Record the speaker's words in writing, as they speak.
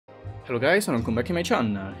Hello guys and welcome back to my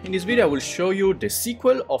channel. In this video I will show you the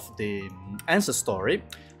sequel of the Answer story.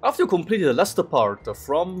 After you completed the last part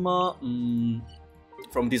from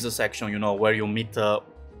this section, you know, where you meet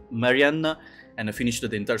Marianne and finished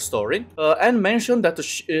the entire story, and mentioned that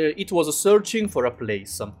it was searching for a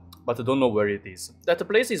place, but I don't know where it is. That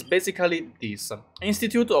place is basically this,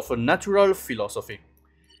 Institute of Natural Philosophy.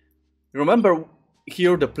 Remember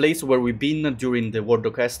here the place where we've been during the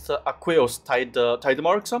World Quest, Aqueous Tide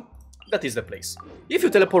Marks? That is the place. If you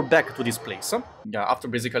teleport back to this place, yeah, after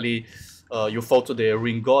basically you fought the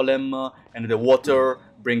ring golem and the water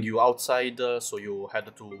bring you outside, so you had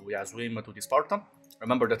to swim to this part.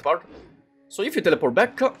 Remember that part? So if you teleport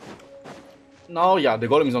back, now yeah, the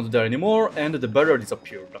golem is not there anymore and the barrier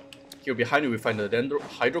disappeared. Here behind you we find the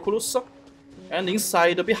Hydroculus, and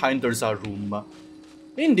inside behind there's a room.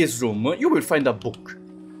 In this room you will find a book.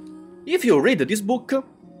 If you read this book,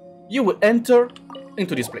 you will enter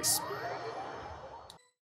into this place.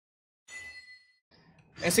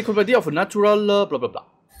 Encyclopedia of Natural blah blah blah.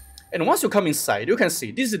 And once you come inside, you can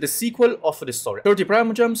see this is the sequel of the story. 30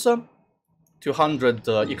 Prime Gems, 200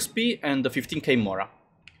 XP and 15k Mora.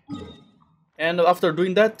 And after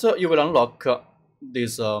doing that, you will unlock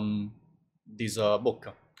this book.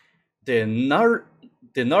 The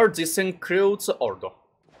Narzissenkreuz Ordo.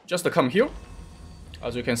 Just come here.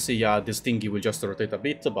 As you can see, yeah, this thingy will just rotate a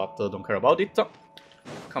bit, but don't care about it.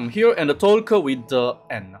 Come here and talk with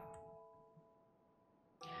N.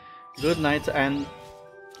 Good night, and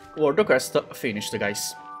World Quest finished,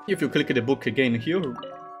 guys. If you click the book again here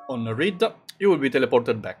on read, you will be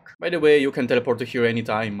teleported back. By the way, you can teleport here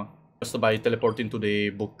anytime, just by teleporting to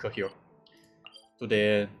the book here, to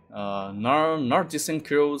the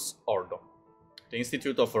Narzissenkreuz Ordo, the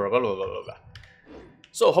Institute of blah blah blah blah blah.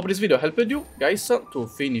 So, hope this video helped you guys to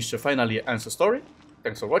finish finally Answer story.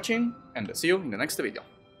 Thanks for watching, and see you in the next video.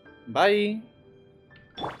 Bye.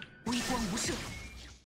 微光无射。